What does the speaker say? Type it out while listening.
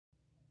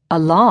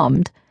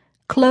Alarmed,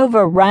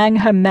 Clover rang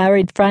her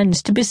married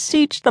friends to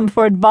beseech them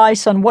for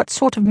advice on what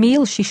sort of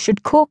meal she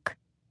should cook.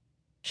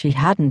 She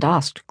hadn't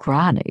asked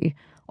Granny,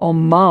 or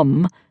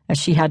Mum, as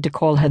she had to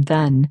call her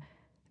then.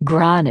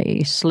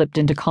 Granny slipped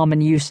into common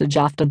usage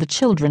after the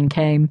children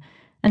came,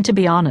 and to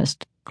be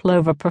honest,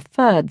 Clover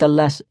preferred the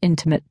less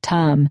intimate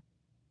term.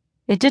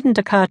 It didn't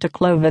occur to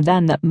Clover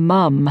then that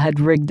Mum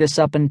had rigged this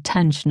up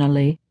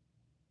intentionally.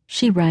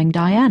 She rang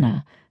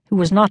Diana, who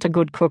was not a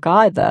good cook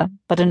either,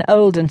 but an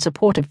old and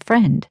supportive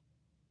friend.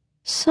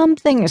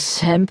 "Something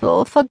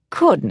simple, for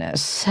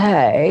goodness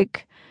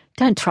sake.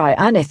 Don't try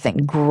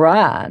anything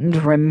grand,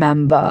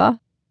 remember."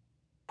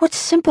 "What's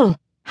simple?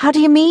 How do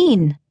you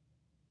mean?"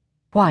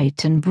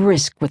 White and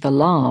brisk with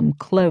alarm,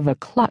 Clover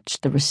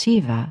clutched the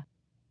receiver.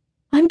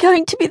 "I'm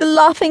going to be the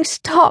laughing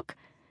stock."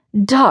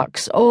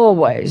 "Duck's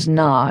always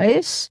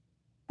nice."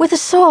 "With a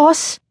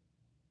sauce?"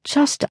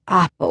 "Just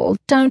apple.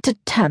 Don't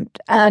attempt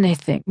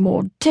anything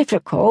more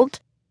difficult,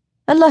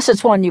 unless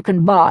it's one you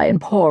can buy and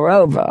pour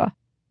over.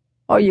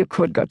 Or you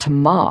could go to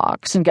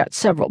Mark's and get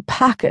several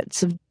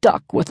packets of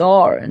duck with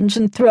orange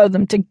and throw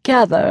them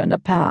together in a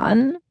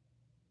pan."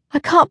 "I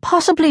can't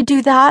possibly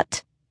do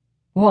that."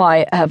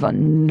 "Why ever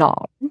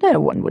not? No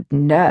one would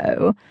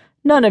know.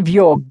 None of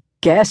your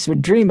guests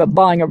would dream of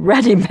buying a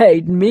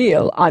ready-made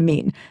meal. I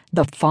mean,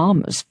 the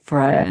farmer's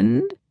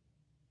friend."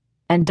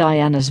 And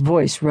Diana's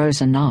voice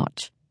rose a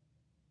notch.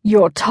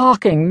 "You're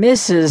talking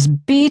Mrs.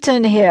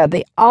 Beeton here,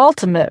 the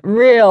ultimate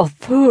real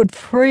food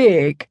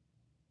freak.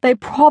 They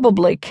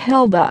probably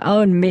kill their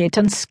own meat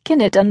and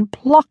skin it and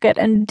pluck it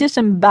and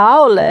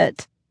disembowel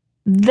it.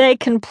 They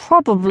can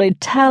probably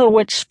tell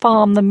which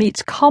farm the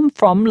meats come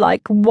from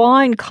like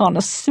wine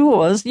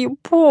connoisseurs, you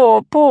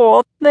poor,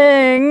 poor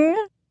thing."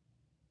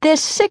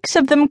 "There's 6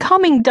 of them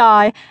coming,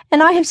 Di,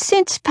 and I have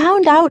since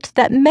found out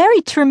that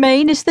Mary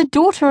Tremaine is the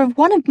daughter of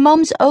one of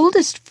Mum's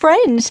oldest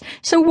friends,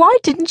 so why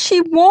didn't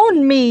she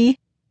warn me?"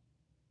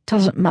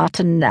 "Doesn't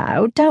matter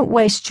now. Don't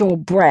waste your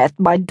breath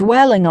by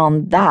dwelling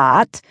on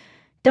that.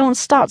 Don't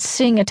start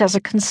seeing it as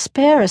a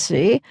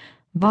conspiracy.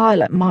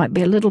 Violet might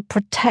be a little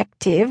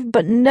protective,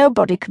 but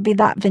nobody could be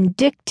that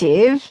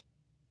vindictive."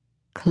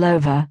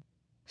 Clover,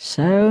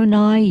 so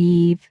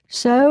naive,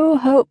 so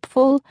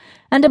hopeful,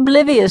 and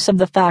oblivious of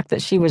the fact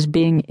that she was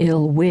being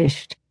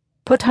ill-wished,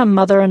 put her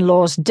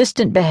mother-in-law's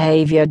distant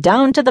behavior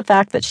down to the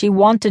fact that she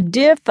wanted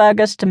dear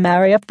Fergus to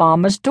marry a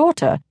farmer's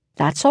daughter.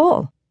 That's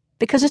all,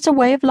 because it's a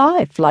way of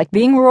life, like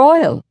being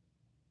royal.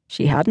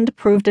 She hadn't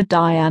approved of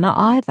Diana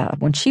either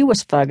when she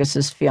was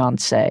Fergus's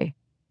fiancée.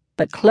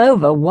 But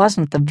Clover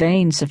wasn't the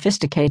vain,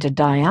 sophisticated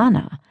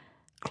Diana.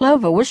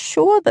 Clover was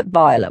sure that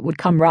Violet would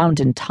come round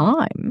in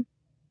time.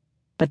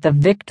 But the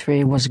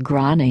victory was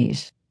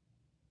Granny's.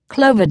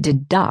 Clover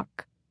did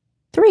duck.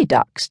 3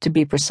 ducks, to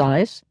be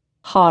precise.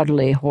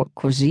 Hardly haute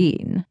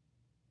cuisine.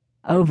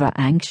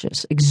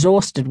 Over-anxious,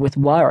 exhausted with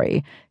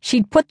worry,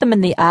 she'd put them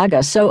in the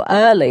aga so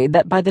early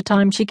that by the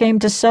time she came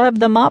to serve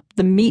them up,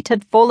 the meat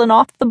had fallen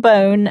off the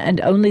bone and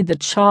only the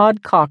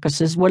charred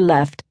carcasses were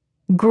left,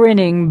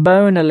 grinning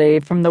bonily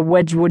from the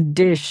Wedgwood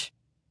dish.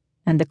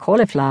 And the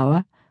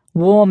cauliflower,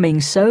 warming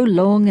so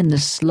long in the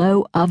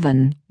slow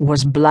oven,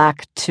 was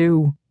black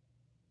too.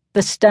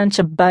 The stench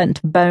of burnt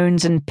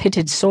bones and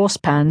pitted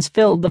saucepans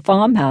filled the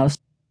farmhouse,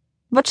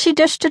 but she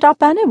dished it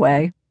up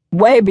anyway,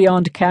 way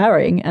beyond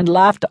caring, and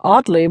laughed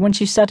oddly when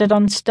she set it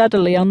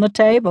unsteadily on the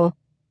table.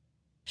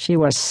 She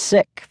was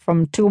sick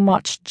from too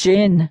much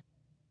gin.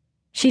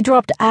 She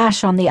dropped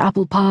ash on the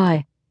apple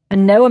pie,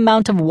 and no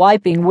amount of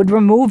wiping would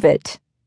remove it.